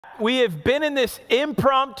We have been in this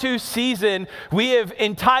impromptu season we have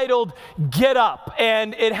entitled Get Up.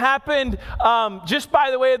 And it happened just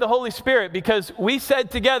by the way of the Holy Spirit, because we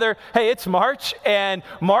said together, hey, it's March, and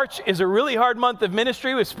March is a really hard month of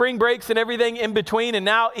ministry with spring breaks and everything in between, and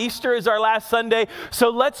now Easter is our last Sunday. So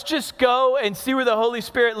let's just go and see where the Holy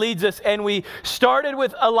Spirit leads us. And we started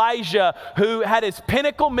with Elijah, who had his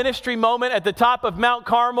pinnacle ministry moment at the top of Mount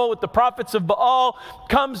Carmel with the prophets of Baal.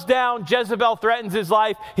 Comes down, Jezebel threatens his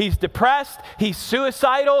life. He's depressed, he's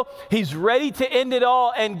suicidal, he's ready to end it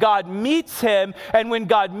all, and God meets him. And when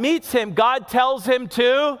God meets him, God tells him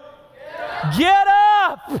to get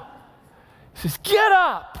up. He says, get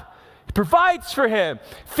up. He provides for him,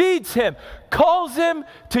 feeds him, calls him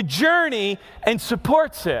to journey, and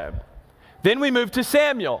supports him. Then we move to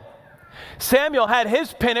Samuel. Samuel had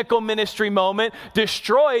his pinnacle ministry moment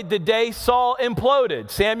destroyed the day Saul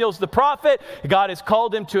imploded. Samuel's the prophet. God has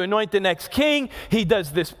called him to anoint the next king. He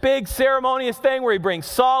does this big ceremonious thing where he brings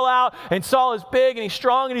Saul out, and Saul is big and he's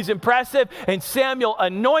strong and he's impressive, and Samuel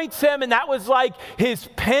anoints him, and that was like his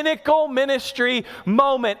pinnacle ministry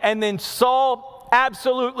moment. And then Saul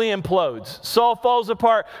absolutely implodes. Saul falls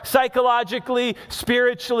apart psychologically,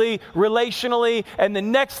 spiritually, relationally, and the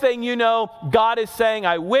next thing you know, God is saying,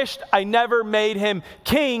 I wished I never made him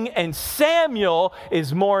king, and Samuel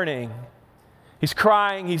is mourning. He's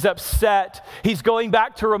crying, he's upset, he's going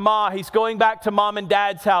back to Ramah, he's going back to mom and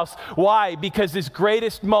dad's house. Why? Because his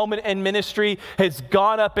greatest moment in ministry has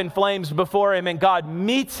gone up in flames before him, and God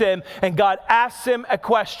meets him, and God asks him a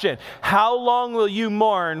question. How long will you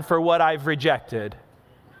mourn for what I've rejected?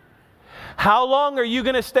 How long are you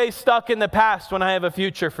going to stay stuck in the past when I have a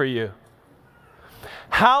future for you?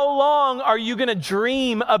 How long are you going to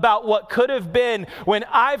dream about what could have been when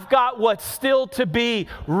I've got what's still to be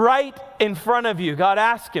right in front of you? God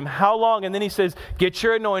asked him, how long? And then he says, get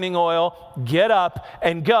your anointing oil, get up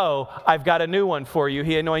and go. I've got a new one for you.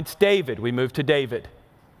 He anoints David. We move to David.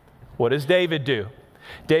 What does David do?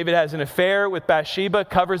 David has an affair with Bathsheba,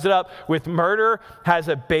 covers it up with murder, has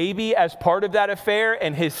a baby as part of that affair,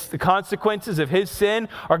 and the consequences of his sin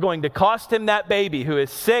are going to cost him that baby, who is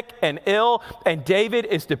sick and ill, and David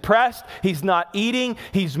is depressed. He's not eating,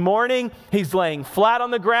 he's mourning, he's laying flat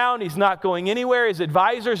on the ground, he's not going anywhere. His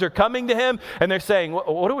advisors are coming to him, and they're saying,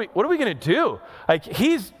 what are we going to do? Like,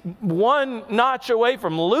 he's one notch away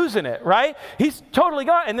from losing it, right? He's totally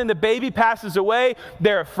gone. And then the baby passes away.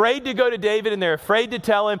 They're afraid to go to David, and they're afraid to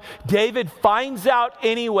tell him. David finds out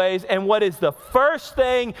anyways, and what is the first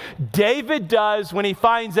thing David does when he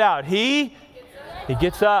finds out? He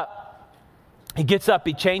gets up. He gets up,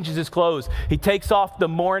 he changes his clothes, he takes off the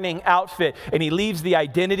mourning outfit, and he leaves the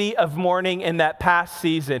identity of mourning in that past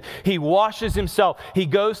season. He washes himself, he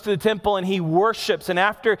goes to the temple, and he worships. And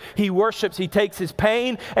after he worships, he takes his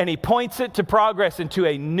pain and he points it to progress into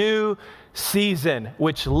a new season,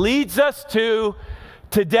 which leads us to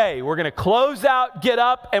today. We're going to close out Get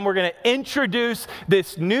Up, and we're going to introduce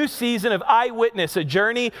this new season of Eyewitness, a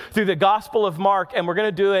journey through the Gospel of Mark, and we're going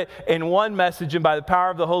to do it in one message, and by the power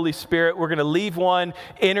of the Holy Spirit, we're going to leave one,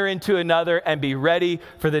 enter into another, and be ready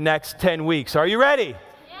for the next 10 weeks. Are you ready?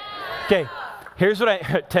 Yeah. Okay. Here's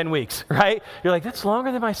what 10 weeks, right? You're like, that's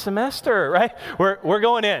longer than my semester, right? We're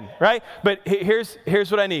going in, right? But here's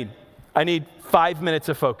what I need. I need 5 minutes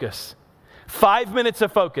of focus. 5 minutes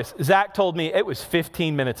of focus. Zach told me it was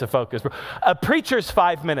 15 minutes of focus. A preacher's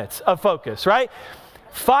 5 minutes of focus, right?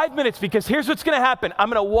 5 minutes, because here's what's going to happen. I'm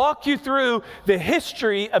going to walk you through the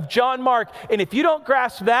history of John Mark, and if you don't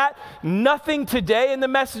grasp that, nothing today in the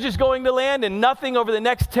message is going to land, and nothing over the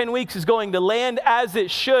next 10 weeks is going to land as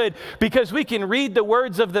it should, because we can read the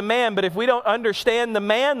words of the man, but if we don't understand the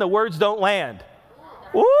man, the words don't land.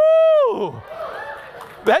 Woo!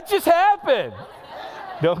 That just happened.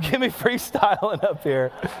 Don't get me freestyling up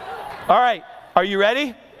here. All right, are you ready?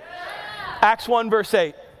 Yeah. Acts 1 verse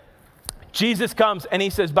 8. Jesus comes and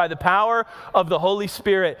he says, by the power of the Holy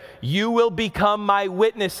Spirit, you will become my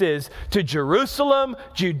witnesses to Jerusalem,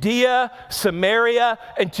 Judea, Samaria,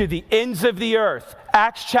 and to the ends of the earth.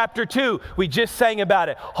 Acts chapter 2, we just sang about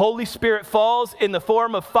it. Holy Spirit falls in the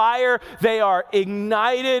form of fire. They are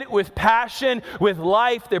ignited with passion, with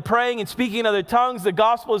life. They're praying and speaking in other tongues. The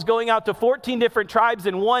gospel is going out to 14 different tribes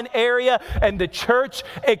in one area, and the church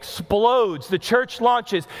explodes. The church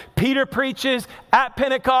launches. Peter preaches at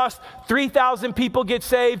Pentecost. 3,000 people get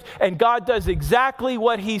saved, and God does exactly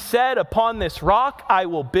what he said. Upon this rock, I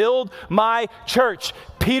will build my church.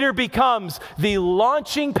 Peter becomes the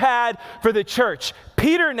launching pad for the church.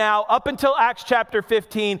 Peter now, up until Acts chapter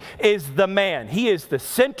 15, is the man. He is the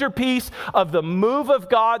centerpiece of the move of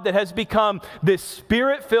God that has become this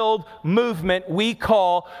spirit-filled movement we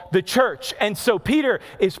call the church. And so Peter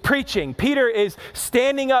is preaching. Peter is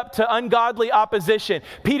standing up to ungodly opposition.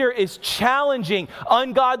 Peter is challenging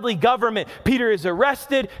ungodly government. Peter is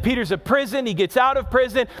arrested. Peter's in prison. He gets out of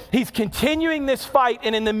prison. He's continuing this fight.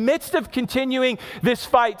 And in the midst of continuing this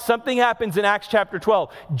fight, something happens in Acts chapter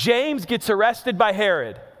 12. James gets arrested by Herod.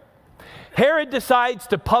 Herod decides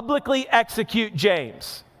to publicly execute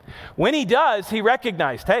James. When he does, he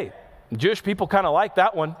recognized, hey, Jewish people kind of like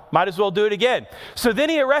that one. Might as well do it again. So then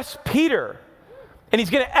he arrests Peter, and he's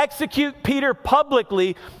going to execute Peter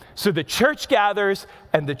publicly. So the church gathers,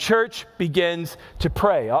 and the church begins to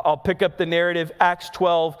pray. I'll pick up the narrative, Acts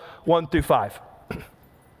 12, 1 through 5. It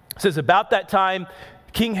says, about that time,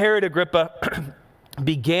 King Herod Agrippa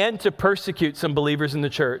began to persecute some believers in the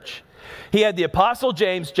church. He had the apostle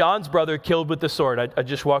James, John's brother, killed with the sword. I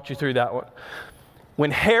just walked you through that one. When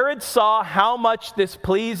Herod saw how much this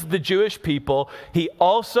pleased the Jewish people, he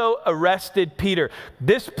also arrested Peter.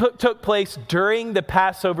 This took place during the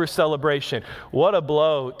Passover celebration. What a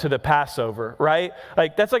blow to the Passover, right?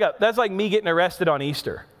 Like that's like me getting arrested on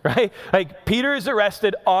Easter, right? Like Peter is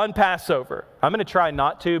arrested on Passover. I'm going to try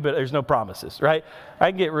not to, but there's no promises, right? I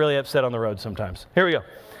can get really upset on the road sometimes. Here we go.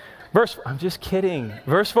 I'm just kidding.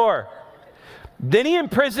 Verse 4. Then he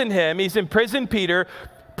imprisoned him. He's imprisoned Peter,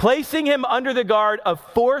 placing him under the guard of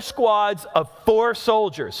 4 squads of 4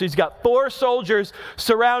 soldiers. So he's got 4 soldiers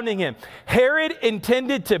surrounding him. Herod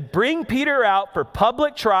intended to bring Peter out for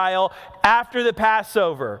public trial after the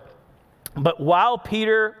Passover. But while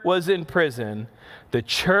Peter was in prison, the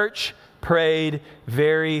church prayed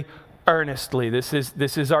very earnestly. This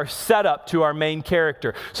is our setup to our main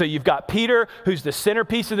character. So you've got Peter, who's the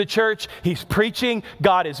centerpiece of the church. He's preaching.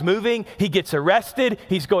 God is moving. He gets arrested.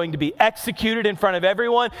 He's going to be executed in front of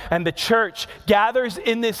everyone. And the church gathers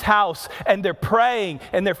in this house, and they're praying,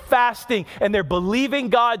 and they're fasting, and they're believing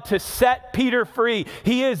God to set Peter free.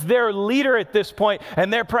 He is their leader at this point,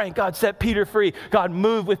 and they're praying, God, set Peter free. God,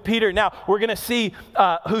 move with Peter. Now, we're going to see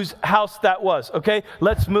whose house that was, okay?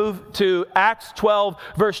 Let's move to Acts 12,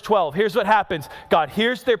 verse 12. Here's what happens. God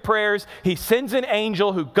hears their prayers. He sends an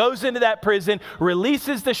angel who goes into that prison,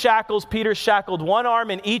 releases the shackles. Peter shackled one arm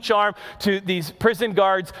and each arm to these prison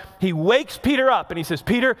guards. He wakes Peter up and he says,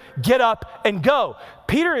 Peter, get up and go.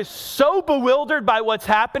 Peter is so bewildered by what's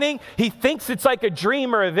happening, he thinks it's like a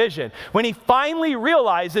dream or a vision. When he finally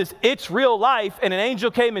realizes it's real life and an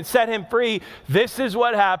angel came and set him free, this is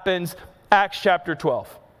what happens. Acts chapter 12,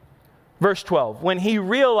 verse 12. When he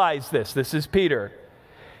realized this is Peter,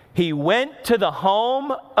 he went to the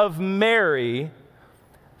home of Mary,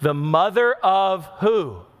 the mother of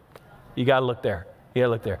who? You got to look there. You got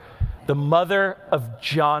to look there. The mother of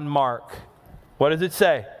John Mark. What does it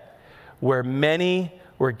say? Where many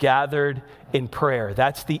were gathered in prayer.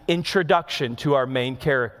 That's the introduction to our main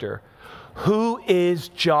character. Who is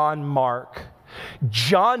John Mark?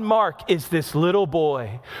 John Mark is this little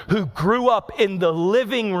boy who grew up in the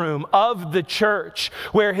living room of the church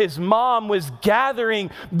where his mom was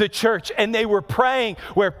gathering the church and they were praying,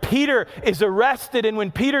 where Peter is arrested. And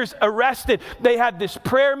when Peter's arrested, they have this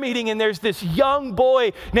prayer meeting, and there's this young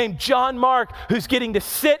boy named John Mark who's getting to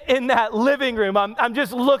sit in that living room. I'm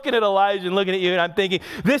just looking at Elijah and looking at you, and I'm thinking,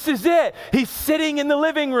 this is it. He's sitting in the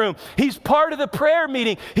living room. He's part of the prayer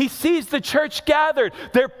meeting. He sees the church gathered.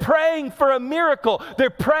 They're praying for a miracle.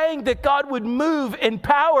 They're praying that God would move in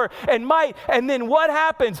power and might. And then what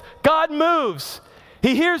happens? God moves.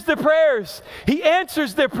 He hears the prayers. He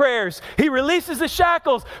answers their prayers. He releases the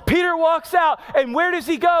shackles. Peter walks out, and where does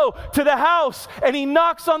he go? To the house, and he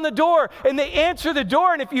knocks on the door, and they answer the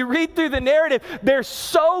door. And if you read through the narrative, they're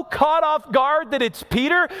so caught off guard that it's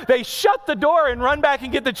Peter, they shut the door and run back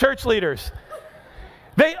and get the church leaders.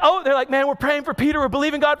 They're like, man, we're praying for Peter. We're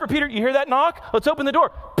believing God for Peter. You hear that knock? Let's open the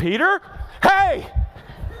door. Peter? Hey,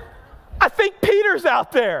 I think Peter's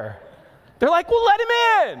out there. They're like, well, let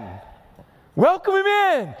him in. Welcome him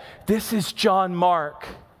in. This is John Mark,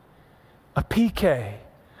 a PK,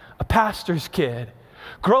 a pastor's kid,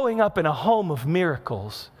 growing up in a home of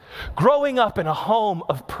miracles, growing up in a home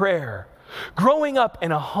of prayer, growing up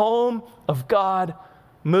in a home of God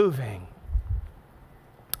moving.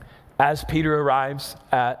 As Peter arrives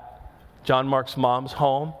at John Mark's mom's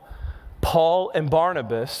home, Paul and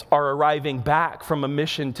Barnabas are arriving back from a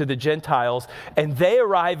mission to the Gentiles, and they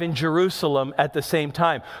arrive in Jerusalem at the same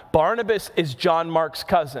time. Barnabas is John Mark's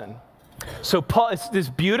cousin. So Paul, it's this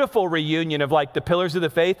beautiful reunion of like the pillars of the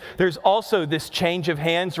faith. There's also this change of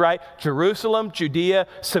hands, right? Jerusalem, Judea,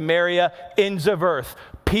 Samaria, ends of earth.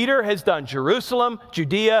 Peter has done Jerusalem,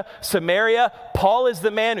 Judea, Samaria. Paul is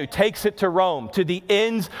the man who takes it to Rome, to the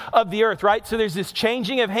ends of the earth, right? So there's this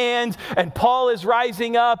changing of hands, and Paul is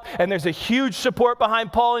rising up, and there's a huge support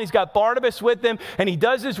behind Paul, and he's got Barnabas with him, and he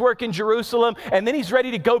does his work in Jerusalem, and then he's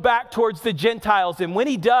ready to go back towards the Gentiles. And when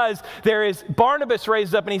he does, there is Barnabas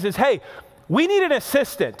raised up, and he says, hey, we need an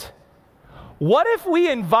assistant. What if we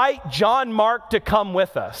invite John Mark to come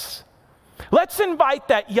with us? Let's invite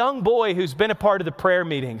that young boy who's been a part of the prayer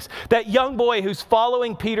meetings, that young boy who's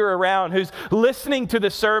following Peter around, who's listening to the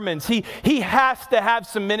sermons. He has to have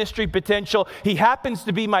some ministry potential. He happens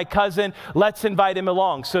to be my cousin. Let's invite him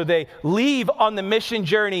along. So they leave on the mission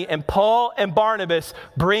journey, and Paul and Barnabas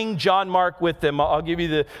bring John Mark with them. I'll give you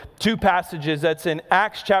the two passages. That's in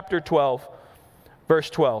Acts chapter 12, verse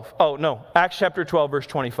 12. Oh, no, Acts chapter 12, verse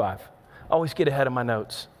 25. I always get ahead of my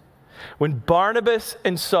notes. When Barnabas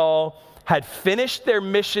and Saul had finished their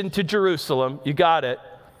mission to Jerusalem, you got it,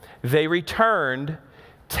 they returned,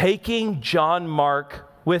 taking John Mark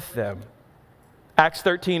with them. Acts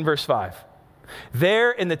 13, verse 5.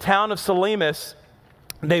 There in the town of Salamis,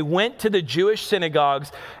 they went to the Jewish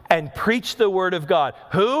synagogues and preached the word of God.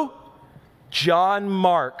 Who? John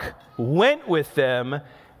Mark went with them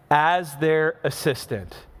as their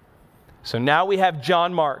assistant. So now we have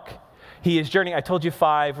John Mark. He is journeying. I told you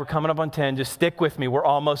 5. We're coming up on 10. Just stick with me. We're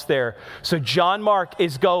almost there. So John Mark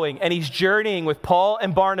is going, and he's journeying with Paul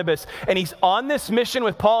and Barnabas. And he's on this mission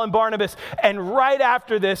with Paul and Barnabas. And right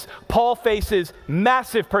after this, Paul faces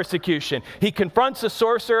massive persecution. He confronts a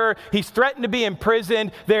sorcerer. He's threatened to be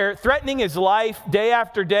imprisoned. They're threatening his life day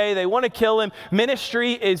after day. They want to kill him.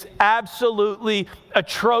 Ministry is absolutely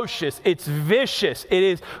atrocious. It's vicious. It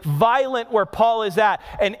is violent where Paul is at.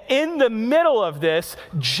 And in the middle of this,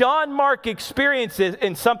 John Mark experiences,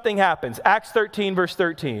 and something happens. Acts 13, verse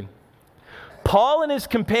 13. Paul and his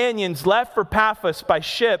companions left for Paphos by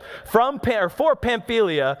ship for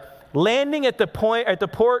Pamphylia, landing at the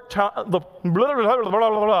port town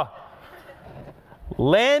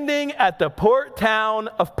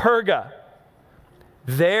of Perga.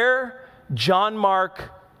 There, John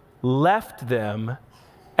Mark left them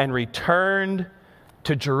and returned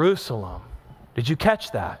to Jerusalem. Did you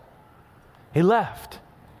catch that? He left.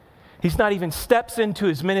 He's not even steps into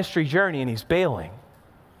his ministry journey and he's bailing.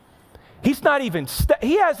 He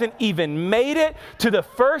hasn't even made it to the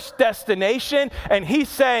first destination, and he's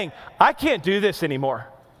saying, I can't do this anymore.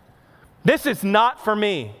 This is not for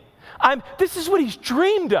me. This is what he's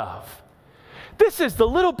dreamed of. This is the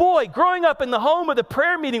little boy growing up in the home of the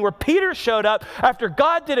prayer meeting where Peter showed up after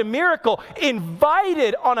God did a miracle,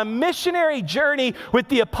 invited on a missionary journey with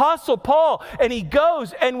the Apostle Paul, and he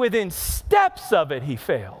goes, and within steps of it, he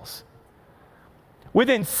fails.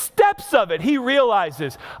 Within steps of it, he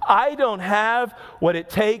realizes, I don't have what it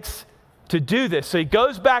takes to do this. So he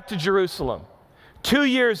goes back to Jerusalem. 2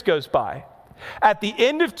 years goes by. At the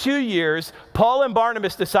end of 2 years, Paul and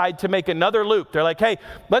Barnabas decide to make another loop. They're like, hey,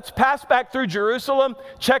 let's pass back through Jerusalem,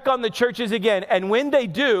 check on the churches again. And when they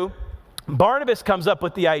do, Barnabas comes up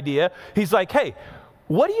with the idea. He's like, hey,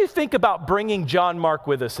 what do you think about bringing John Mark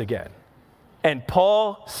with us again? And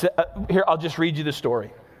Paul, here, I'll just read you the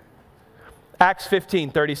story. Acts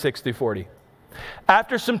 15, 36 through 40.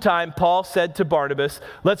 After some time, Paul said to Barnabas,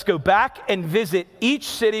 let's go back and visit each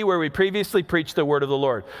city where we previously preached the word of the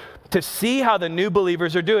Lord, to see how the new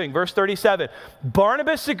believers are doing. Verse 37,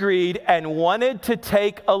 Barnabas agreed and wanted to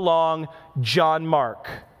take along John Mark.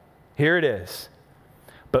 Here it is.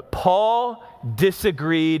 But Paul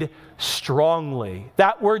disagreed strongly.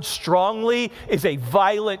 That word strongly is a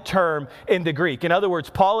violent term in the Greek. In other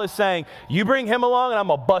words, Paul is saying, you bring him along and I'm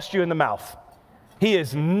going to bust you in the mouth. He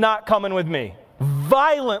is not coming with me.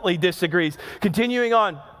 Violently disagrees. Continuing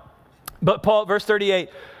on, but Paul, verse 38,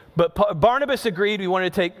 but Barnabas agreed we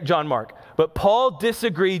wanted to take John Mark. But Paul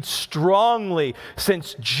disagreed strongly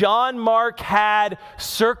since John Mark had,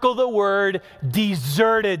 circle the word,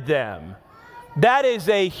 deserted them. That is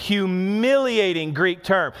a humiliating Greek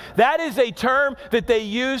term. That is a term that they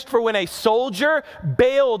used for when a soldier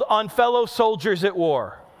bailed on fellow soldiers at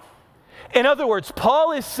war. In other words,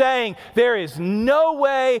 Paul is saying there is no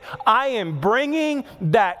way I am bringing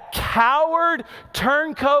that coward,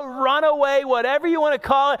 turncoat, runaway, whatever you want to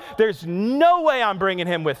call it, there's no way I'm bringing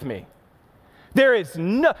him with me.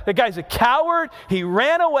 The guy's a coward. He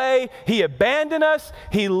ran away. He abandoned us.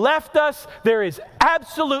 He left us. There is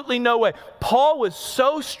absolutely no way. Paul was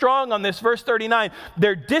so strong on this, verse 39.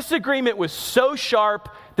 Their disagreement was so sharp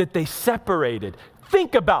that they separated.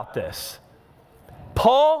 Think about this.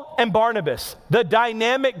 Paul and Barnabas, the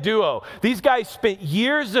dynamic duo. These guys spent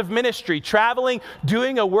years of ministry traveling,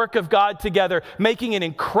 doing a work of God together, making an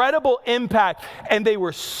incredible impact. And they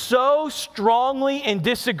were so strongly in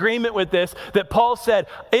disagreement with this that Paul said,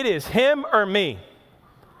 it is him or me.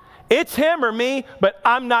 It's him or me, but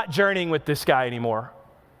I'm not journeying with this guy anymore.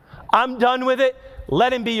 I'm done with it.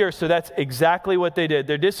 Let him be yours. So that's exactly what they did.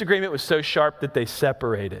 Their disagreement was so sharp that they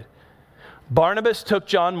separated. Barnabas took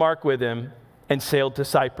John Mark with him and sailed to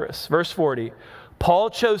Cyprus. Verse 40, Paul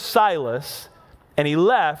chose Silas, and he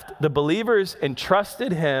left. The believers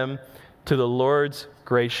entrusted him to the Lord's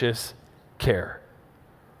gracious care.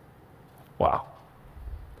 Wow.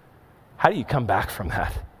 How do you come back from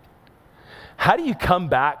that? How do you come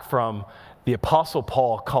back from the Apostle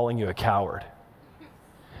Paul calling you a coward?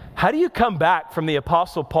 How do you come back from the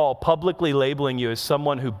Apostle Paul publicly labeling you as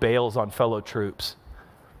someone who bails on fellow troops?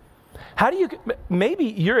 How do you, maybe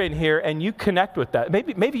you're in here and you connect with that.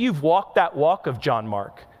 Maybe you've walked that walk of John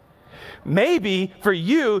Mark. Maybe for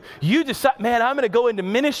you, you decide, man, I'm going to go into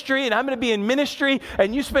ministry and I'm going to be in ministry,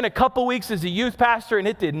 and you spent a couple weeks as a youth pastor and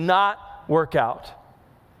it did not work out.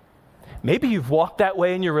 Maybe you've walked that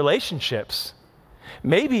way in your relationships.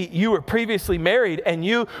 Maybe you were previously married and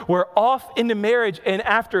you were off into marriage, and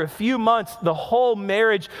after a few months, the whole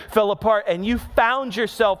marriage fell apart and you found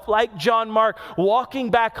yourself, like John Mark, walking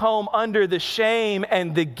back home under the shame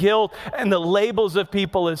and the guilt and the labels of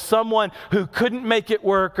people as someone who couldn't make it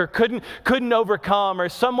work or couldn't overcome, or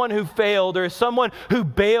someone who failed, or someone who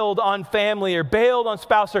bailed on family or bailed on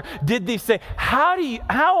spouse or did these things.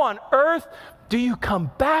 How on earth do you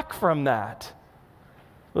come back from that?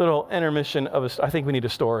 Little intermission of I think we need a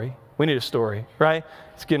story. We need a story, right?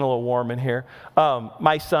 It's getting a little warm in here.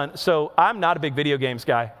 My son, so I'm not a big video games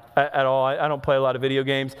guy at all. I don't play a lot of video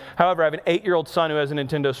games. However, I have an 8-year-old son who has a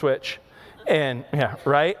Nintendo Switch. And yeah,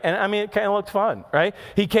 right? And I mean, it kind of looked fun, right?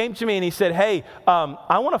 He came to me and he said, hey,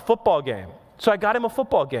 I want a football game. So I got him a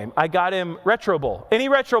football game. I got him Retro Bowl. Any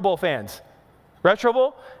Retro Bowl fans? Retro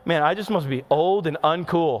Bowl? Man, I just must be old and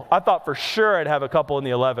uncool. I thought for sure I'd have a couple in the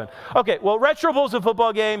 11. Okay, well, Retro Bowl is a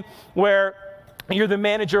football game where you're the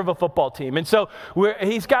manager of a football team. And so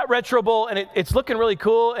he's got Retro Bowl, and it's looking really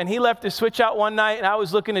cool. And he left his Switch out one night, and I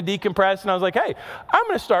was looking to decompress, and I was like, hey, I'm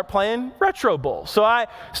going to start playing Retro Bowl. So I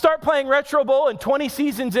start playing Retro Bowl, and 20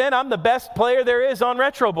 seasons in, I'm the best player there is on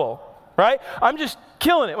Retro Bowl, right? I'm just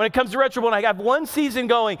killing it when it comes to Retro Bowl. And I have one season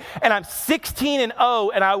going, and I'm 16-0,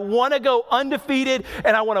 and I want to go undefeated,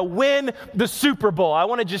 and I want to win the Super Bowl. I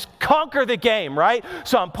want to just conquer the game, right?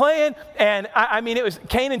 So I'm playing, and I mean, it was,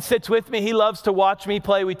 Kanan sits with me. He loves to watch me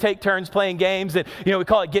play. We take turns playing games, and, you know, we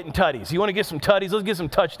call it getting tutties. You want to get some tutties? Let's get some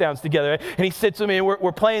touchdowns together. Right? And he sits with me, and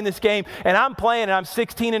we're playing this game, and I'm playing, and I'm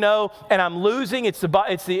 16-0, and I'm losing. It's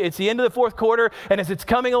the end of the fourth quarter, and as it's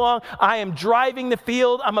coming along, I am driving the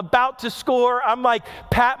field. I'm about to score. I'm like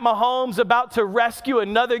Pat Mahomes about to rescue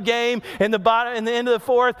another game in the end of the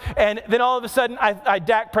fourth, and then all of a sudden I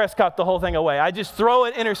Dak Prescott the whole thing away. I just throw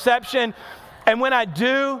an interception, and when I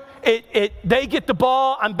do, they get the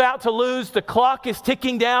ball. I'm about to lose. The clock is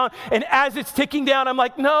ticking down, and as it's ticking down, I'm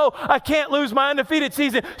like, no, I can't lose my undefeated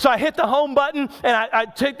season. So I hit the home button, and I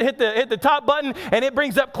hit the top button, and it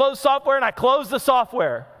brings up close software, and I close the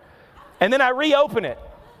software, and then I reopen it.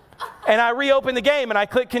 And I reopen the game, and I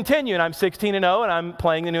click continue, and I'm 16-0, and I'm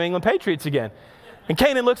playing the New England Patriots again. And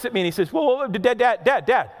Kanan looks at me, and he says, whoa,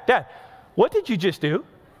 Dad, what did you just do?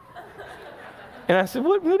 And I said,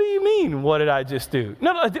 what do you mean, what did I just do?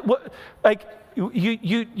 No, like,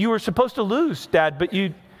 you were supposed to lose, Dad, but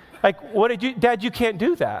Dad, you can't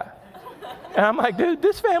do that. And I'm like, dude,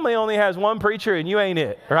 this family only has one preacher, and you ain't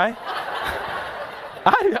it, right?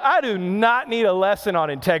 I do not need a lesson on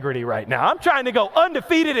integrity right now. I'm trying to go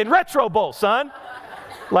undefeated in Retro Bowl, son.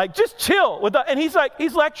 Like, just chill. And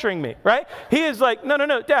he's lecturing me, right? He is like, no,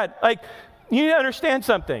 Dad, like, you need to understand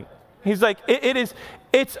something. He's like,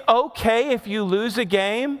 it's okay if you lose a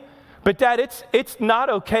game, but Dad, it's not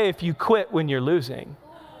okay if you quit when you're losing.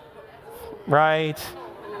 Right?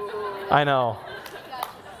 I know.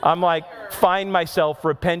 I'm like, find myself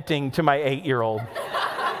repenting to my 8-year-old.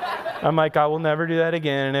 I'm like, I will never do that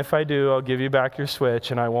again, and if I do, I'll give you back your Switch,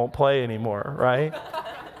 and I won't play anymore, right?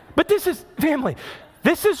 But this is, family,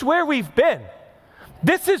 this is where we've been.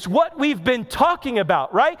 This is what we've been talking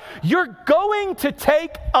about, right? You're going to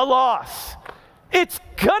take a loss. It's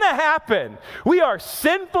gonna happen. We are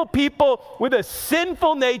sinful people with a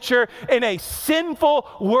sinful nature in a sinful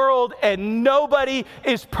world, and nobody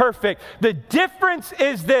is perfect. The difference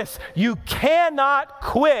is this: you cannot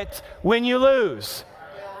quit when you lose.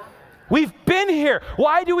 We've been here.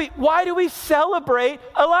 Why do we celebrate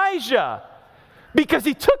Elijah? Because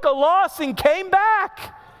he took a loss and came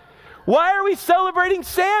back. Why are we celebrating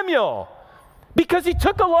Samuel? Because he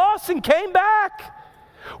took a loss and came back.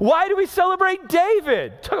 Why do we celebrate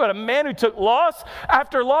David? Talk about a man who took loss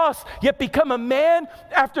after loss, yet become a man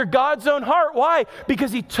after God's own heart. Why?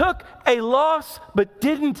 Because he took a loss but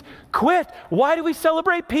didn't quit. Why do we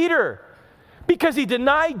celebrate Peter? Because he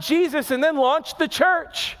denied Jesus and then launched the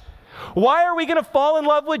church. Why are we going to fall in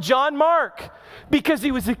love with John Mark? Because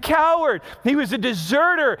he was a coward. He was a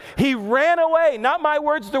deserter. He ran away. Not my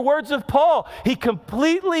words, the words of Paul. He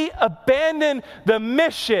completely abandoned the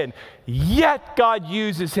mission. Yet God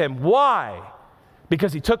uses him. Why?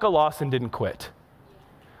 Because he took a loss and didn't quit.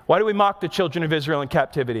 Why do we mock the children of Israel in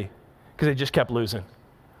captivity? Because they just kept losing.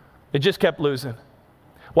 They just kept losing.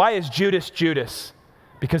 Why is Judas Judas?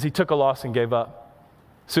 Because he took a loss and gave up.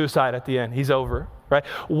 Suicide at the end. He's over. Right?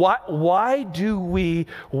 Why do we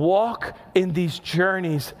walk in these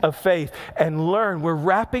journeys of faith and learn? We're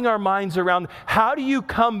wrapping our minds around how do you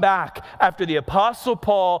come back after the Apostle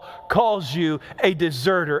Paul calls you a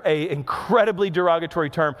deserter, an incredibly derogatory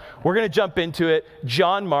term. We're going to jump into it.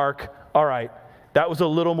 John Mark. All right, that was a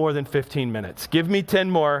little more than 15 minutes. Give me 10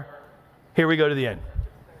 more. Here we go to the end.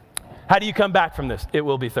 How do you come back from this? It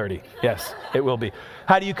will be 30. Yes, it will be.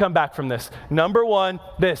 How do you come back from this? Number one,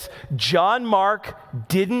 this. John Mark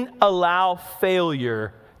didn't allow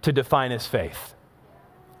failure to define his faith.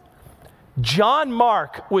 John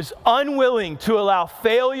Mark was unwilling to allow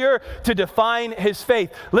failure to define his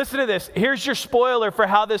faith. Listen to this. Here's your spoiler for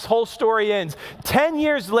how this whole story ends. 10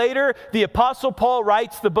 years later, the Apostle Paul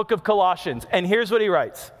writes the book of Colossians. And here's what he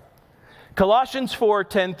writes. Colossians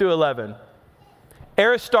 4:10 through 11.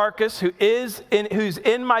 Aristarchus, who's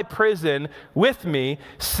in my prison with me,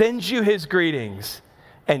 sends you his greetings.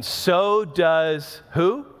 And so does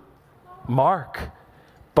who? Mark,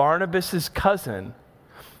 Barnabas' cousin.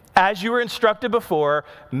 As you were instructed before,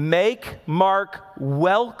 make Mark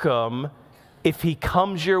welcome if he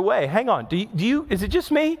comes your way. Hang on, is it just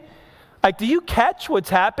me? Like, do you catch what's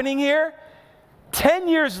happening here? 10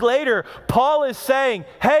 years later, Paul is saying,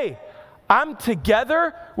 hey, I'm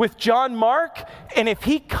together with John Mark, and if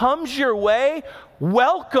he comes your way,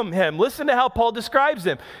 welcome him. Listen to how Paul describes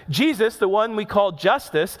him. Jesus, the one we call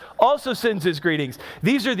Justus, also sends his greetings.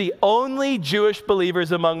 These are the only Jewish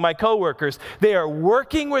believers among my coworkers. They are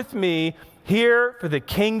working with me here for the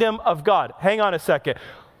kingdom of God. Hang on a second.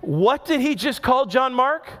 What did he just call John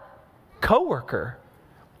Mark? Coworker,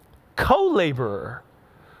 co-laborer,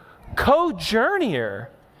 co-journeyer.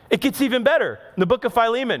 It gets even better. In the book of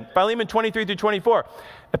Philemon 23 through 24.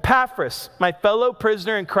 Epaphras, my fellow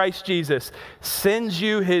prisoner in Christ Jesus, sends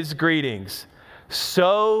you his greetings.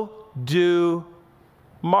 So do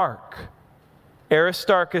Mark,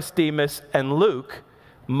 Aristarchus, Demas, and Luke,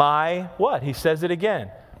 my, what? He says it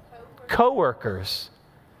again. Co-workers,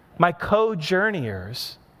 my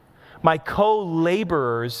co-journeyers, my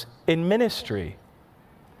co-laborers in ministry.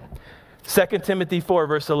 2 Timothy 4,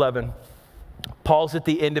 verse 11. Paul's at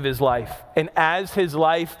the end of his life, and as his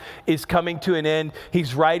life is coming to an end,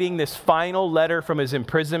 he's writing this final letter from his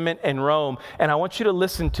imprisonment in Rome, and I want you to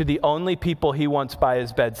listen to the only people he wants by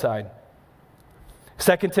his bedside.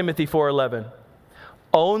 2 Timothy 4:11.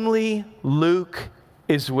 Only Luke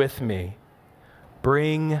is with me.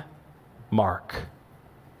 Bring Mark.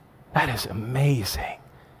 That is amazing.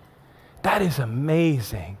 That is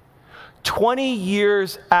amazing. 20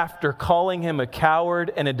 years after calling him a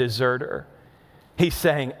coward and a deserter, he's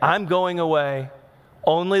saying, I'm going away.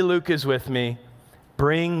 Only Luke is with me.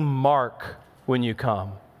 Bring Mark when you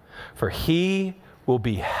come, for he will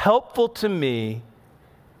be helpful to me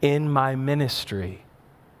in my ministry.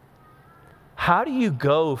 How do you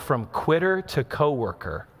go from quitter to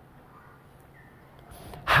coworker?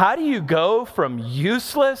 How do you go from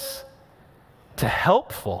useless to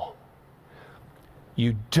helpful?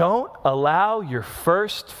 You don't allow your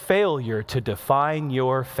first failure to define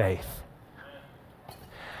your faith.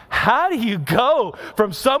 How do you go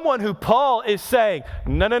from someone who Paul is saying,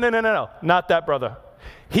 no, not that brother.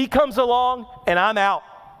 He comes along and I'm out.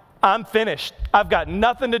 I'm finished. I've got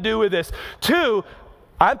nothing to do with this. To,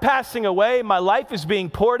 I'm passing away. My life is being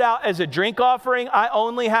poured out as a drink offering. I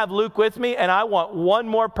only have Luke with me, and I want one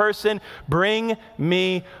more person. Bring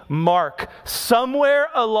me Mark. Somewhere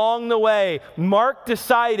along the way, Mark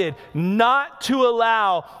decided not to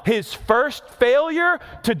allow his first failure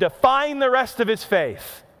to define the rest of his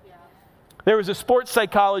faith. There was a sports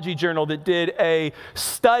psychology journal that did a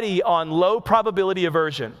study on low probability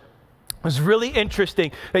aversion. It was really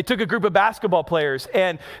interesting. They took a group of basketball players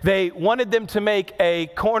and they wanted them to make a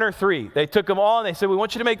corner three. They took them all and they said, we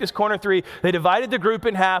want you to make this corner three. They divided the group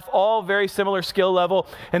in half, all very similar skill level.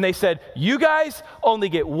 And they said, you guys only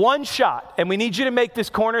get one shot and we need you to make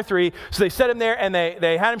this corner three. So they set them there and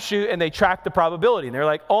they had them shoot and they tracked the probability. And they're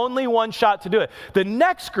like, only one shot to do it. The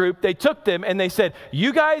next group, they took them and they said,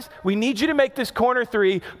 you guys, we need you to make this corner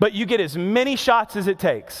three, but you get as many shots as it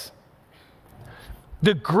takes.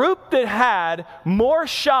 The group that had more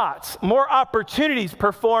shots, more opportunities,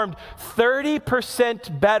 performed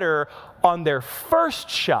 30% better on their first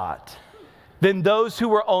shot than those who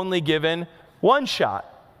were only given one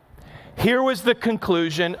shot. Here was the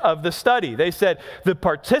conclusion of the study. They said the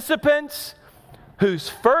participants whose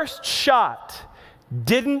first shot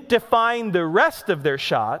didn't define the rest of their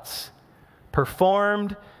shots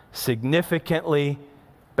performed significantly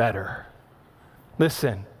better.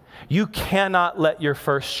 Listen. You cannot let your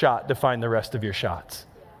first shot define the rest of your shots.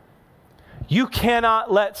 You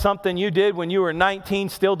cannot let something you did when you were 19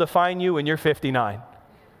 still define you when you're 59.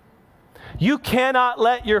 You cannot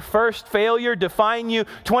let your first failure define you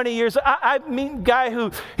 20 years. I mean, guy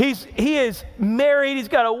who he is married, he's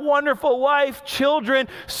got a wonderful wife, children,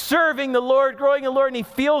 serving the Lord, growing in the Lord, and he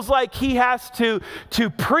feels like he has to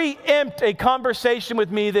preempt a conversation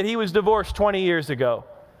with me that he was divorced 20 years ago.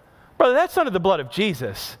 Brother, that's under the blood of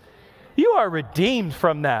Jesus. You are redeemed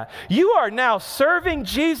from that. You are now serving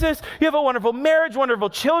Jesus. You have a wonderful marriage, wonderful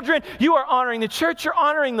children. You are honoring the church. You're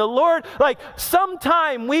honoring the Lord. Like,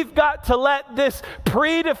 sometime we've got to let this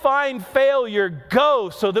predefined failure go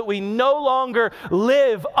so that we no longer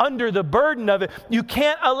live under the burden of it. You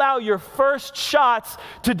can't allow your first shots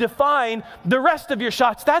to define the rest of your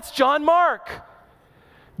shots. That's John Mark.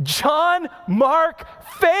 John Mark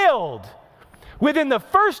failed within the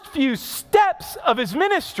first few steps of his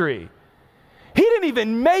ministry. He didn't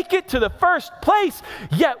even make it to the first place.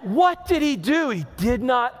 Yet what did he do? He did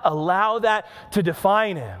not allow that to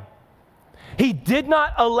define him. He did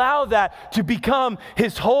not allow that to become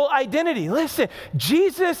his whole identity. Listen,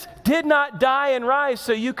 Jesus did not die and rise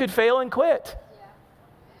so you could fail and quit.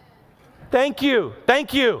 Thank you.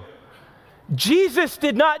 Thank you. Jesus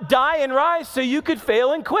did not die and rise so you could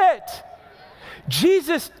fail and quit.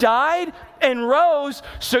 Jesus died and rose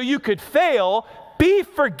so you could fail, be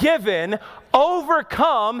forgiven,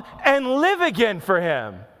 overcome, and live again for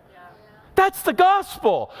him. That's the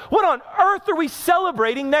gospel. What on earth are we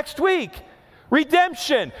celebrating next week?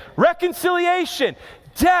 Redemption, reconciliation,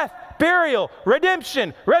 death, burial,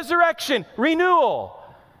 redemption, resurrection, renewal.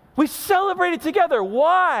 We celebrate it together.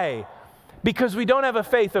 Why? Because we don't have a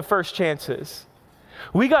faith of first chances.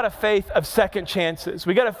 We got a faith of second chances.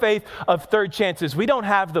 We got a faith of third chances. We don't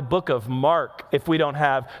have the book of Mark if we don't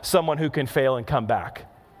have someone who can fail and come back.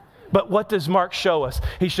 But what does Mark show us?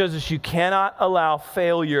 He shows us you cannot allow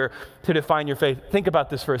failure to define your faith. Think about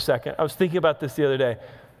this for a second. I was thinking about this the other day.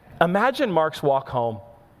 Imagine Mark's walk home.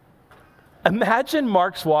 Imagine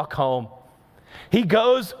Mark's walk home. He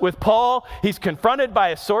goes with Paul. He's confronted by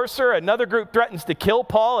a sorcerer. Another group threatens to kill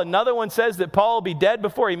Paul. Another one says that Paul will be dead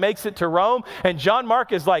before he makes it to Rome. And John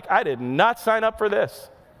Mark is like, I did not sign up for this.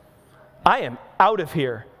 I am out of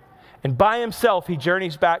here. And by himself, he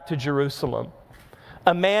journeys back to Jerusalem.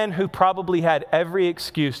 A man who probably had every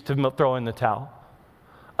excuse to throw in the towel.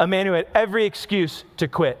 A man who had every excuse to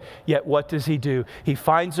quit. Yet what does he do? He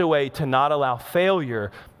finds a way to not allow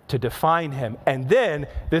failure to define him. And then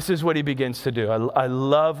this is what he begins to do. I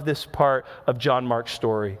love this part of John Mark's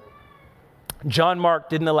story. John Mark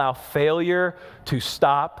didn't allow failure to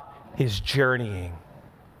stop his journeying.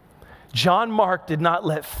 John Mark did not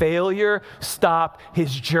let failure stop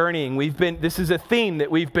his journeying. This is a theme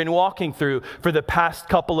that we've been walking through for the past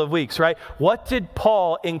couple of weeks, right? What did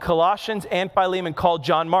Paul in Colossians and Philemon call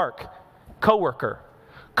John Mark? Co-worker,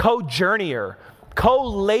 co-journeyer,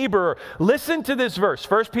 co-laborer. Listen to this verse,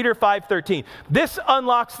 1 Peter 5:13. This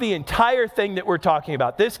unlocks the entire thing that we're talking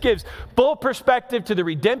about. This gives full perspective to the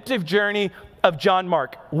redemptive journey of John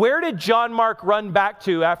Mark. Where did John Mark run back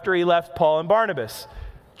to after he left Paul and Barnabas?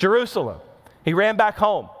 Jerusalem. He ran back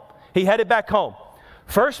home. He headed back home.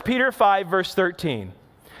 1 Peter 5, verse 13.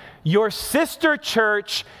 Your sister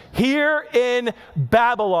church here in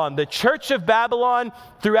Babylon, the church of Babylon,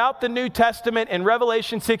 throughout the New Testament in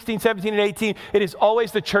Revelation 16, 17, and 18, it is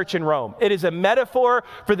always the church in Rome. It is a metaphor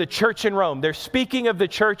for the church in Rome. They're speaking of the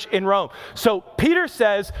church in Rome. So Peter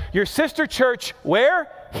says, your sister church, where?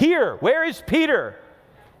 Here. Where is Peter?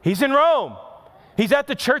 He's in Rome. He's at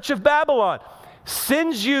the church of Babylon.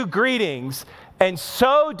 Sends you greetings, and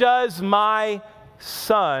so does my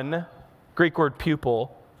son, Greek word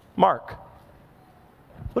pupil, Mark.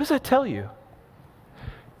 What does that tell you?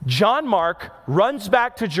 John Mark runs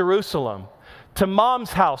back to Jerusalem, to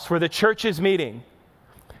Mom's house where the church is meeting.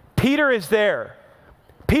 Peter is there.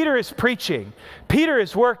 Peter is preaching. Peter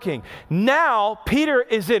is working. Now Peter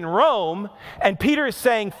is in Rome, and Peter is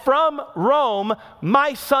saying, from Rome,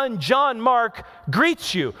 my son John Mark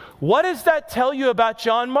greets you. What does that tell you about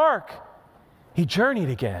John Mark? He journeyed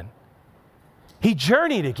again. He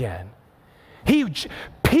journeyed again.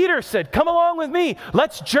 Peter said, come along with me.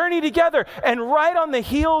 Let's journey together. And right on the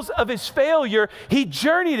heels of his failure, he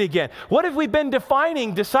journeyed again. What have we been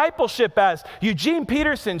defining discipleship as? Eugene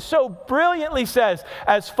Peterson so brilliantly says,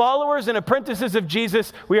 as followers and apprentices of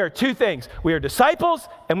Jesus, we are two things. We are disciples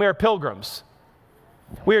and we are pilgrims.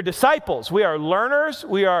 We are disciples. We are learners.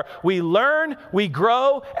 We learn, we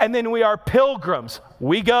grow, and then we are pilgrims.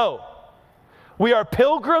 We go. We are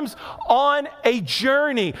pilgrims on a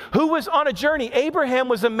journey. Who was on a journey? Abraham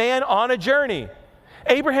was a man on a journey.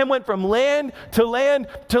 Abraham went from land to land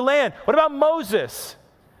to land. What about Moses?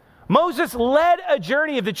 Moses led a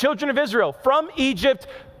journey of the children of Israel from Egypt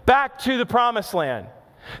back to the promised land.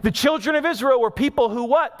 The children of Israel were people who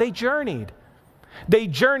what? They journeyed. They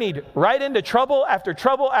journeyed right into trouble after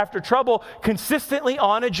trouble after trouble, consistently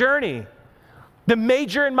on a journey. The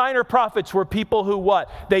major and minor prophets were people who what?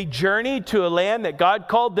 They journeyed to a land that God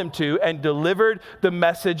called them to and delivered the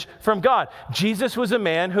message from God. Jesus was a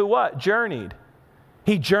man who what? Journeyed.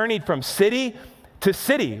 He journeyed from city to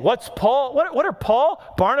city. What's Paul? What are Paul,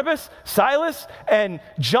 Barnabas, Silas, and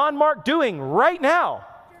John Mark doing right now?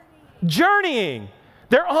 Journeying.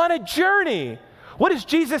 They're on a journey. What does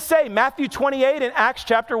Jesus say? Matthew 28 and Acts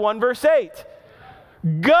chapter 1 verse 8.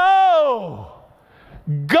 Go!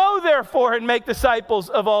 Go, therefore, and make disciples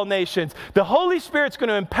of all nations. The Holy Spirit's going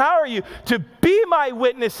to empower you to be my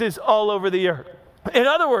witnesses all over the earth. In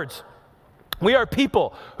other words, we are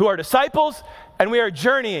people who are disciples and we are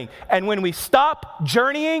journeying. And when we stop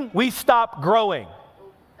journeying, we stop growing.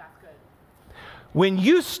 That's good. When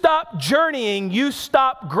you stop journeying, you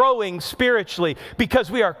stop growing spiritually because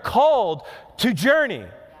we are called to journey.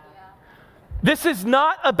 This is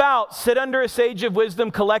not about sit under a sage of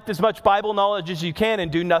wisdom, collect as much Bible knowledge as you can,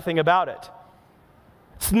 and do nothing about it.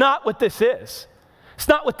 It's not what this is. It's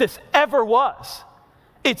not what this ever was.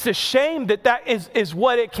 It's a shame that that is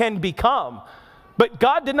what it can become. But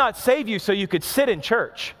God did not save you so you could sit in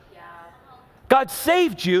church. God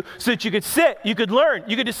saved you so that you could sit, you could learn,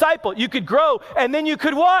 you could disciple, you could grow, and then you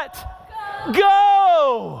could what?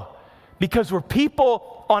 Go! Because we're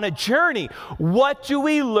people on a journey. What do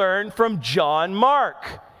we learn from John Mark?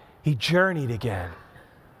 He journeyed again.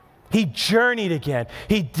 He journeyed again.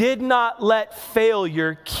 He did not let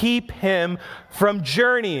failure keep him from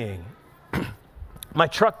journeying. My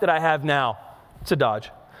truck that I have now, it's a Dodge.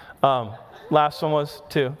 Last one was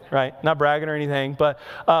too, right? Not bragging or anything, but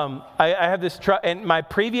I have this truck, and my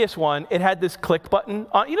previous one, it had this click button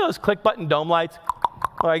on. You know those click button dome lights?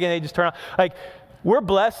 Well, again, they just turn on. Like, we're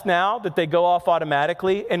blessed now that they go off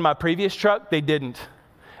automatically. In my previous truck, they didn't.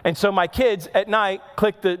 And so my kids at night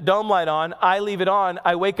click the dome light on. I leave it on.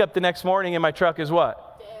 I wake up the next morning and my truck is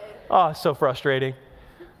what? Dead. Oh, so frustrating.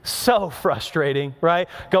 So frustrating, right?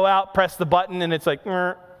 Go out, press the button, and it's like,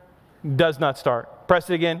 does not start. Press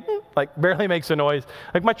it again, like barely makes a noise.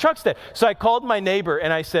 Like my truck's dead. So I called my neighbor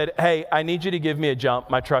and I said, hey, I need you to give me a jump.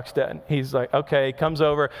 My truck's dead. He's like, okay, comes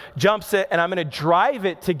over, jumps it, and I'm going to drive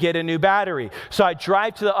it to get a new battery. So I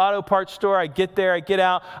drive to the auto parts store. I get there, I get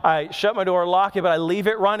out, I shut my door, lock it, but I leave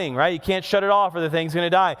it running, right? You can't shut it off or the thing's going to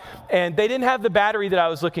die. And they didn't have the battery that I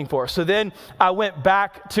was looking for. So then I went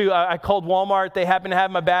back to, I called Walmart. They happened to have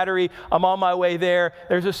my battery. I'm on my way there.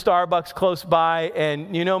 There's a Starbucks close by.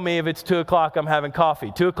 And you know me, if it's 2 o'clock, I'm having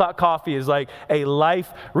coffee. 2 o'clock coffee is like a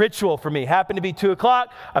life ritual for me. Happened to be 2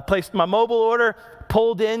 o'clock. I placed my mobile order,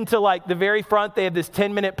 pulled into like the very front. They have this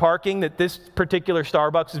 10-minute parking that this particular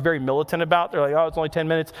Starbucks is very militant about. They're like, oh, it's only 10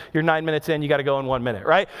 minutes. You're 9 minutes in. You got to go in 1 minute,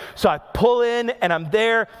 right? So I pull in and I'm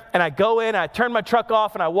there and I go in, I turn my truck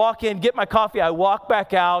off and I walk in, get my coffee. I walk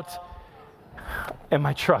back out and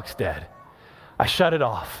my truck's dead. I shut it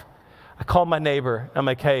off. I call my neighbor. I'm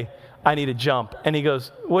like, hey, I need a jump. And he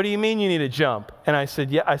goes, what do you mean you need a jump? And I said,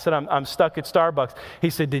 yeah. I said, I'm stuck at Starbucks. He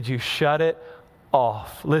said, did you shut it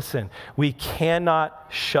off? Listen, we cannot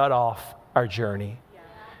shut off our journey. Yeah.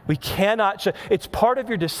 We cannot. It's part of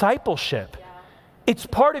your discipleship. Yeah. It's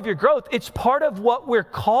part of your growth. It's part of what we're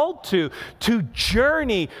called to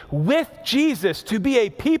journey with Jesus, to be a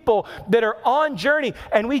people that are on journey.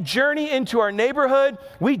 And we journey into our neighborhood.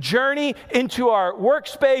 We journey into our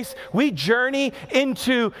workspace. We journey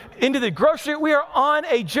into the grocery. We are on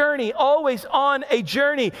a journey, always on a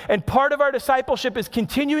journey. And part of our discipleship is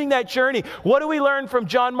continuing that journey. What do we learn from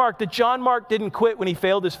John Mark? That John Mark didn't quit when he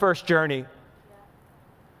failed his first journey.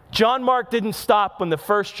 John Mark didn't stop when the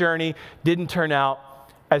first journey didn't turn out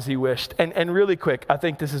as he wished. And really quick, I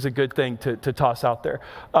think this is a good thing to toss out there.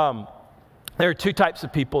 There are two types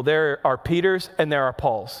of people. There are Peters and there are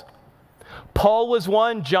Pauls. Paul was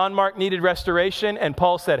one. John Mark needed restoration, and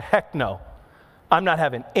Paul said, heck no, I'm not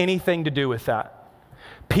having anything to do with that.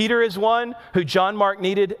 Peter is one who John Mark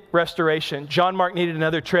needed restoration. John Mark needed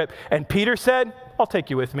another trip, and Peter said, I'll take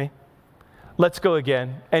you with me. Let's go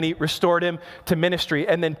again. And he restored him to ministry.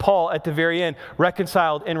 And then Paul, at the very end,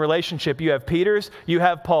 reconciled in relationship. You have Peter's, you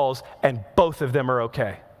have Paul's, and both of them are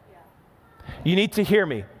okay. Yeah. You need to hear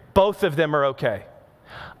me. Both of them are okay.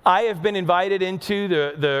 I have been invited into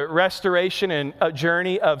the restoration and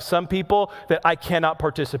journey of some people that I cannot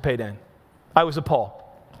participate in. I was a Paul.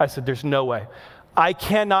 I said, there's no way. I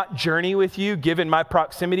cannot journey with you given my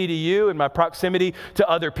proximity to you and my proximity to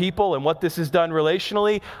other people and what this has done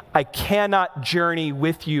relationally. I cannot journey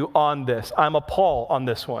with you on this. I'm a Paul on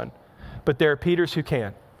this one. But there are Peters who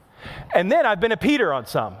can. And then I've been a Peter on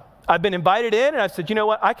some. I've been invited in and I said, you know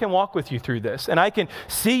what? I can walk with you through this and I can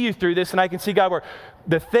see you through this and I can see God work.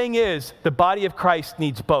 The thing is, the body of Christ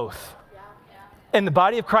needs both. And the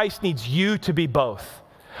body of Christ needs you to be both.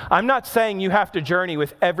 I'm not saying you have to journey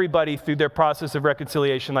with everybody through their process of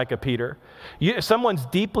reconciliation like a Peter. If someone's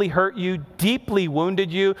deeply hurt you, deeply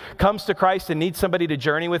wounded you, comes to Christ and needs somebody to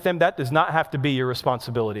journey with them, that does not have to be your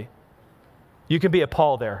responsibility. You can be a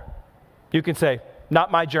Paul there. You can say,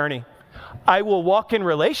 not my journey. I will walk in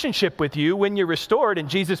relationship with you when you're restored and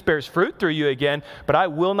Jesus bears fruit through you again, but I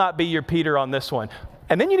will not be your Peter on this one.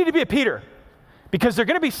 And then you need to be a Peter. Because there are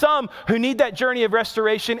going to be some who need that journey of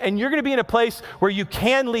restoration, and you're going to be in a place where you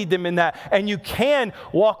can lead them in that, and you can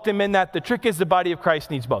walk them in that. The trick is the body of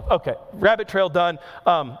Christ needs both. Okay, rabbit trail done.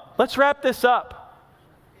 Let's wrap this up.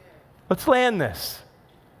 Let's land this.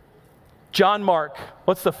 John Mark.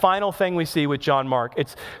 What's the final thing we see with John Mark?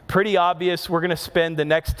 It's pretty obvious. We're going to spend the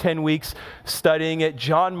next 10 weeks studying it.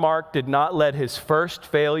 John Mark did not let his first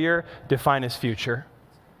failure define his future.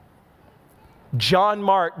 John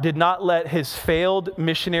Mark did not let his failed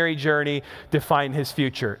missionary journey define his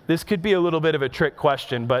future. This could be a little bit of a trick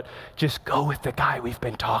question, but just go with the guy we've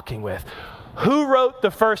been talking with. Who wrote the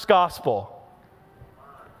first gospel?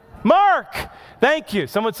 Mark! Thank you.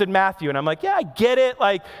 Someone said Matthew, and I'm like, yeah, I get it.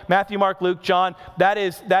 Like Matthew, Mark, Luke, John, that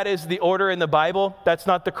is the order in the Bible. That's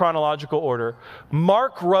not the chronological order.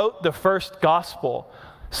 Mark wrote the first gospel.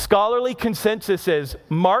 Scholarly consensus is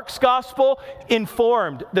Mark's gospel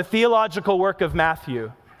informed the theological work of Matthew.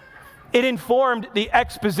 It informed the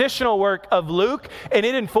expositional work of Luke, and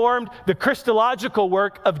it informed the Christological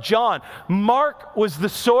work of John. Mark was the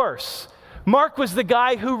source. Mark was the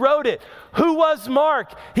guy who wrote it. Who was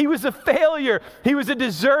Mark? He was a failure. He was a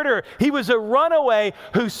deserter. He was a runaway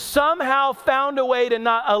who somehow found a way to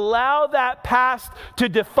not allow that past to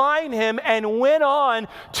define him and went on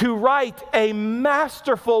to write a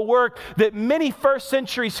masterful work that many first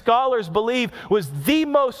century scholars believe was the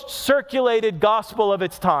most circulated gospel of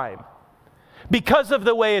its time because of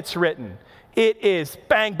the way it's written. It is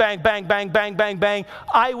bang, bang, bang, bang, bang, bang, bang,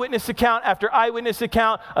 eyewitness account after eyewitness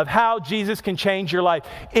account of how Jesus can change your life.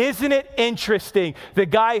 Isn't it interesting? The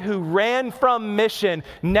guy who ran from mission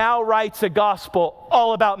now writes a gospel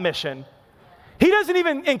all about mission. He doesn't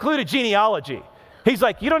even include a genealogy. He's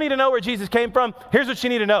like, you don't need to know where Jesus came from. Here's what you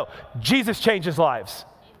need to know. Jesus changes lives.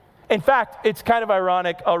 In fact, it's kind of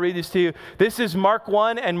ironic. I'll read this to you. This is Mark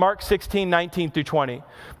 1 and Mark 16, 19 through 20.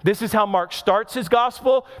 This is how Mark starts his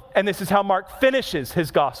gospel, and this is how Mark finishes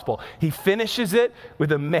his gospel. He finishes it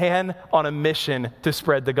with a man on a mission to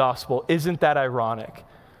spread the gospel. Isn't that ironic?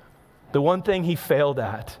 The one thing he failed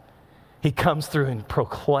at, he comes through and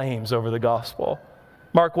proclaims over the gospel.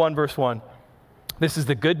 Mark 1, verse 1. This is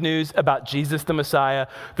the good news about Jesus the Messiah,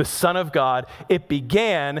 the Son of God. It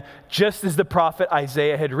began just as the prophet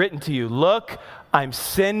Isaiah had written to you. Look, I'm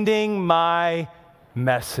sending my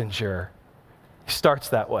messenger. He starts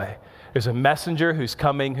that way. There's a messenger who's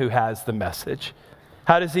coming who has the message.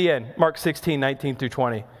 How does he end? Mark 16, 19 through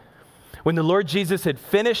 20. When the Lord Jesus had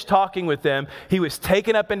finished talking with them, he was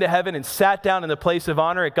taken up into heaven and sat down in the place of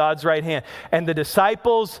honor at God's right hand. And the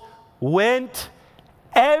disciples went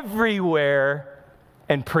everywhere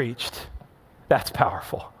and preached. That's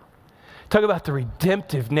powerful. Talk about the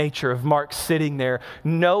redemptive nature of Mark sitting there,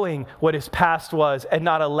 knowing what his past was and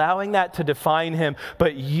not allowing that to define him,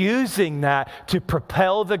 but using that to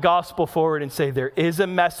propel the gospel forward and say, there is a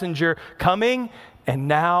messenger coming, and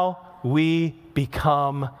now we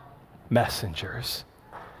become messengers.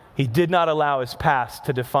 He did not allow his past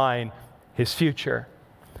to define his future.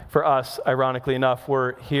 For us, ironically enough,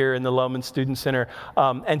 we're here in the Loman Student Center.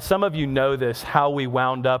 And some of you know this, how we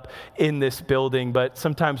wound up in this building, but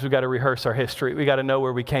sometimes we've got to rehearse our history. We got to know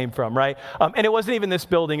where we came from, right? And it wasn't even this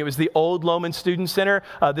building. It was the old Loman Student Center.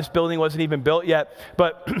 This building wasn't even built yet.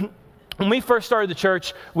 But when we first started the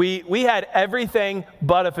church, we had everything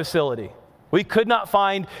but a facility. We could not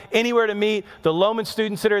find anywhere to meet. The Loman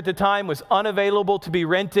Student Center at the time was unavailable to be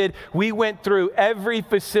rented. We went through every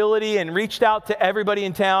facility and reached out to everybody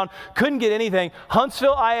in town. Couldn't get anything.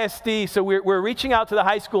 Huntsville ISD, so we're reaching out to the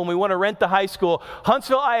high school and we want to rent the high school.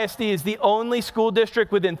 Huntsville ISD is the only school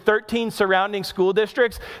district within 13 surrounding school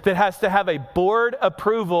districts that has to have a board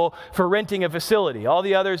approval for renting a facility. All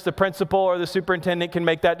the others, the principal or the superintendent can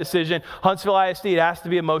make that decision. Huntsville ISD, it has to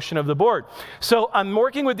be a motion of the board. So I'm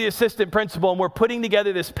working with the assistant principal and we're putting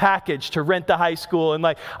together this package to rent the high school, and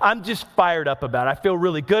I'm just fired up about it. I feel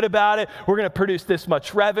really good about it. We're going to produce this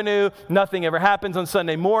much revenue. Nothing ever happens on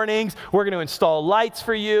Sunday mornings. We're going to install lights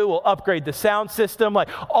for you. We'll upgrade the sound system.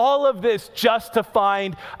 All of this just to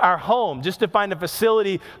find our home, just to find a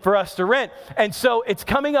facility for us to rent. And so it's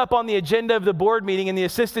coming up on the agenda of the board meeting, and the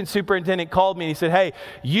assistant superintendent called me and he said, hey,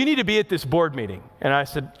 you need to be at this board meeting. And I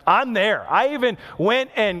said, I'm there. I even went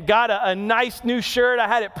and got a nice new shirt. I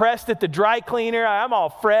had it pressed at the dry cleaner. I'm all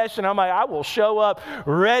fresh, and I'm like, I will show up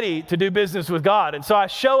ready to do business with God. And so I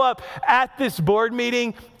show up at this board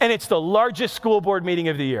meeting, and it's the largest school board meeting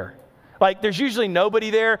of the year. There's usually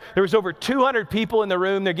nobody there. There was over 200 people in the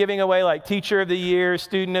room. They're giving away Teacher of the Year,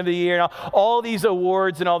 Student of the Year, and all these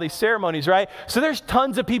awards and all these ceremonies, right? So there's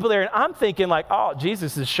tons of people there, and I'm thinking oh,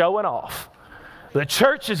 Jesus is showing off. The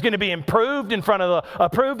church is going to be approved in front of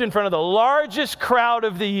the largest crowd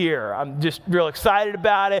of the year. I'm just real excited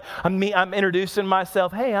about it. I'm introducing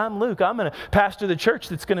myself. Hey, I'm Luke. I'm going to pastor the church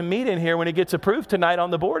that's going to meet in here when it gets approved tonight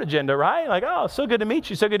on the board agenda, right? Oh, so good to meet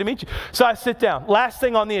you. So good to meet you. So I sit down. Last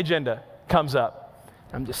thing on the agenda comes up.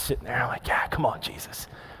 I'm just sitting there. I'm yeah, come on, Jesus.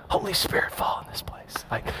 Holy Spirit, fall in this place.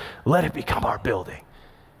 Let it become our building.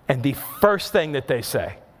 And the first thing that they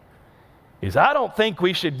say is, I don't think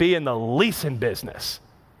we should be in the leasing business.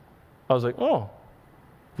 I was oh,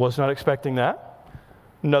 was not expecting that.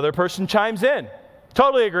 Another person chimes in.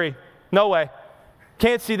 Totally agree. No way.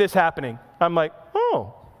 Can't see this happening. I'm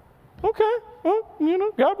oh, okay. Well,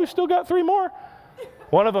 God, we still got 3 more.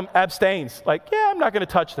 One of them abstains. Yeah, I'm not going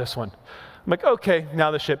to touch this one. I'm okay, now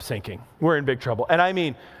the ship's sinking. We're in big trouble. And I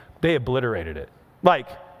mean, they obliterated it.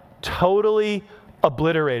 Totally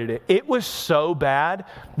obliterated it. It was so bad.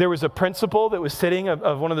 There was a principal that was sitting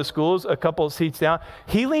of one of the schools a couple of seats down.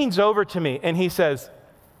 He leans over to me and he says,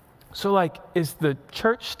 so is the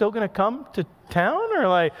church still going to come to town?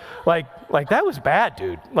 Or that was bad,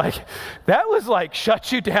 dude. That was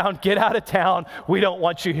shut you down, get out of town. We don't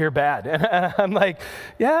want you here bad. And I'm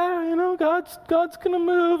yeah, God's going to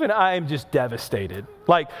move. And I'm just devastated,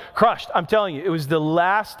 crushed. I'm telling you, it was the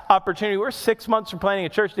last opportunity. We're 6 months from planning a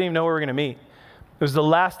church, didn't even know where we were going to meet. It was the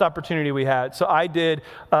last opportunity we had. So I did,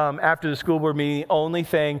 after the school board meeting, the only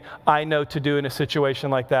thing I know to do in a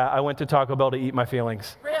situation like that. I went to Taco Bell to eat my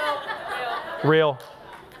feelings. Real.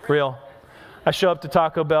 I show up to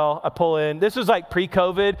Taco Bell. I pull in. This was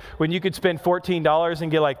pre-COVID when you could spend $14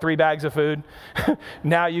 and get 3 bags of food.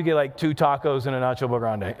 Now you get 2 tacos and a Nacho Bel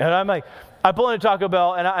Grande. And I'm I pull into Taco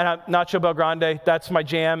Bell and Nacho Bel Grande, that's my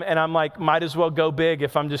jam. And I'm might as well go big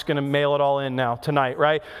if I'm just going to mail it all in now tonight,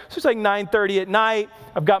 right? So it's 9:30 at night.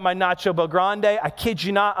 I've got my Nacho Bel Grande. I kid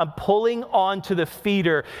you not, I'm pulling onto the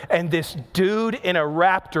feeder and this dude in a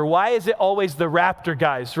Raptor, why is it always the Raptor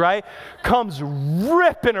guys, right? Comes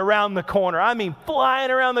ripping around the corner. I mean, flying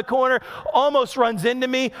around the corner, almost runs into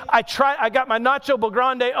me. I got my Nacho Bel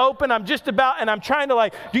Grande open. I'm trying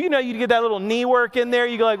to you get that little knee work in there.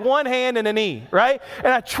 You go one hand and a knee, right? And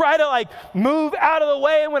I try to move out of the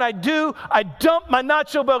way, and when I do, I dump my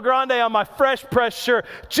Nacho Bel Grande on my fresh pressed shirt,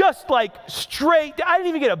 just straight. I didn't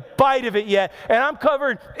even get a bite of it yet, and I'm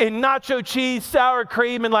covered in nacho cheese, sour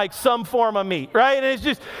cream, and some form of meat, right? And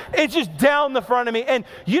it's just down the front of me. And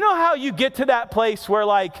you know how you get to that place where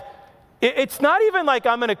it's not even I'm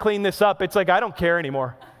going to clean this up. It's I don't care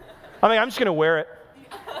anymore. I'm just going to wear it.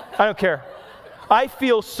 I don't care. I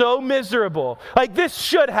feel so miserable. This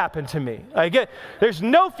should happen to me. There's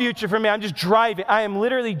no future for me. I'm just driving. I am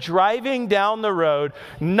literally driving down the road,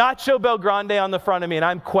 Nacho Bel Grande on the front of me, and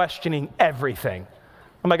I'm questioning everything.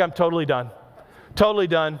 I'm like, I'm totally done. Totally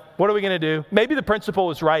done. What are we going to do? Maybe the principal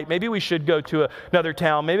was right. Maybe we should go to another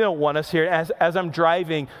town. Maybe they don't want us here. As I'm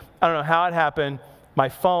driving, I don't know how it happened, my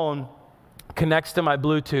phone connects to my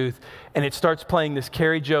Bluetooth, and it starts playing this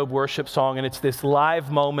Carrie Job worship song, and it's this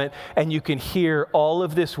live moment, and you can hear all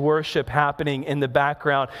of this worship happening in the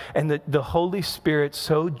background, and the Holy Spirit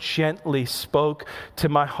so gently spoke to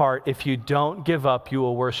my heart, if you don't give up, you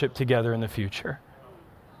will worship together in the future.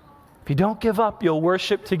 If you don't give up, you'll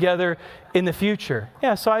worship together in the future.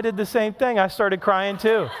 Yeah, so I did the same thing. I started crying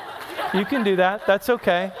too. You can do that. That's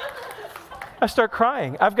okay. I start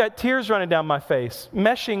crying. I've got tears running down my face,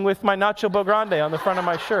 meshing with my Nacho Grande on the front of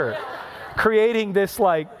my shirt, creating this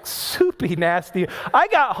like soupy, nasty. I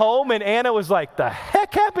got home and Anna was like, the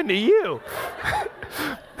heck happened to you?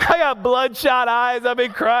 I got bloodshot eyes. I've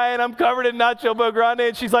been crying. I'm covered in Nacho Grande.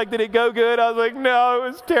 And she's like, did it go good? I was like, no,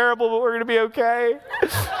 it was terrible, but we're going to be okay.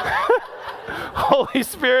 Holy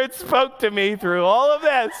Spirit spoke to me through all of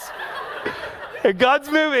this. And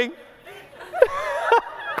God's moving.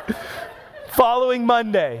 Following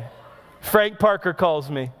Monday, Frank Parker calls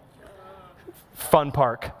me. Fun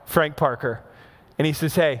Park, Frank Parker. And he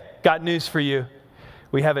says, hey, got news for you.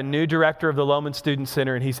 We have a new director of the Loman Student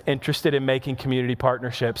Center, and he's interested in making community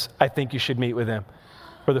partnerships. I think you should meet with him.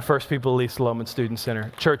 We're the first people to lease the Loman Student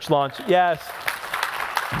Center. Church launch, yes.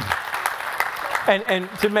 And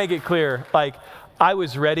to make it clear, like, I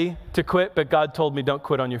was ready to quit, but God told me, don't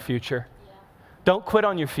quit on your future. Don't quit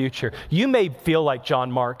on your future. You may feel like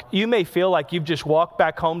John Mark. You may feel like you've just walked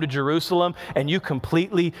back home to Jerusalem and you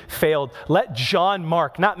completely failed. Let John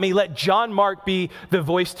Mark, not me, let John Mark be the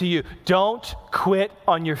voice to you. Don't quit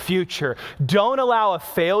on your future. Don't allow a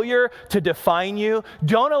failure to define you.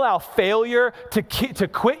 Don't allow failure to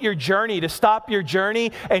quit your journey, to stop your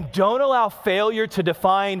journey. And don't allow failure to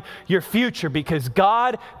define your future, because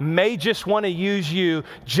God may just want to use you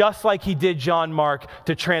just like he did John Mark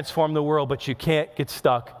to transform the world, but you can't get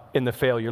stuck in the failure.